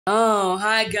Oh,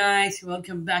 hi guys,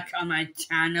 welcome back on my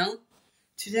channel.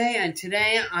 Today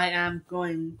I am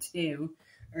going to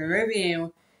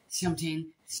review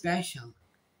something special.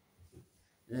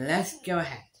 Let's go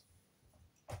ahead.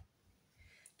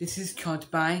 This is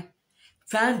called by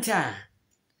Fanta.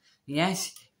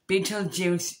 Yes,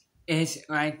 beetlejuice is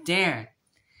right there.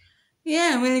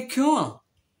 Yeah, really cool.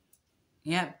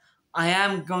 Yep, I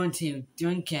am going to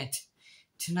drink it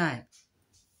tonight.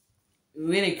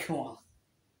 Really cool.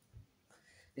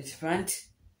 This front,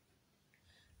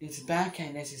 this back,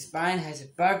 and this spine has a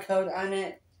barcode on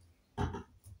it.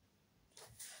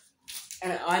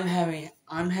 And I'm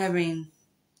having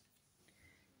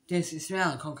this as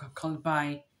well, called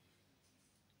by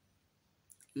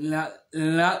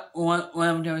one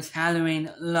of those Halloween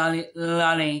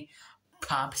lolly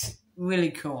pops.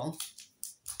 Really cool.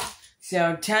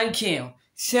 So thank you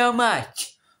so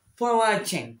much for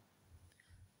watching,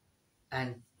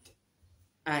 and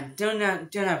do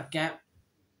not forget,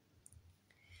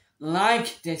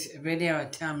 like this video a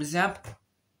thumbs up.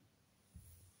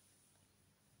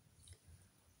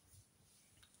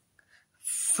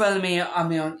 Follow me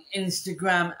on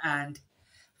Instagram and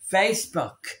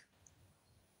Facebook.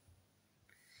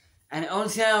 And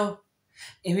also,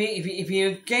 if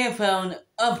you get your phone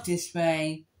up this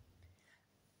way,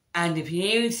 and if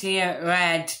you see it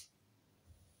red,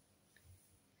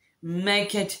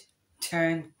 make it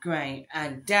turn grey.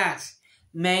 And that's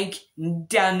make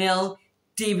Daniel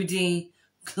DVD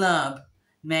Club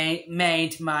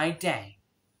made my day.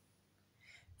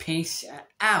 Peace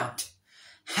out.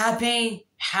 Happy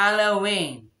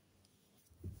Halloween.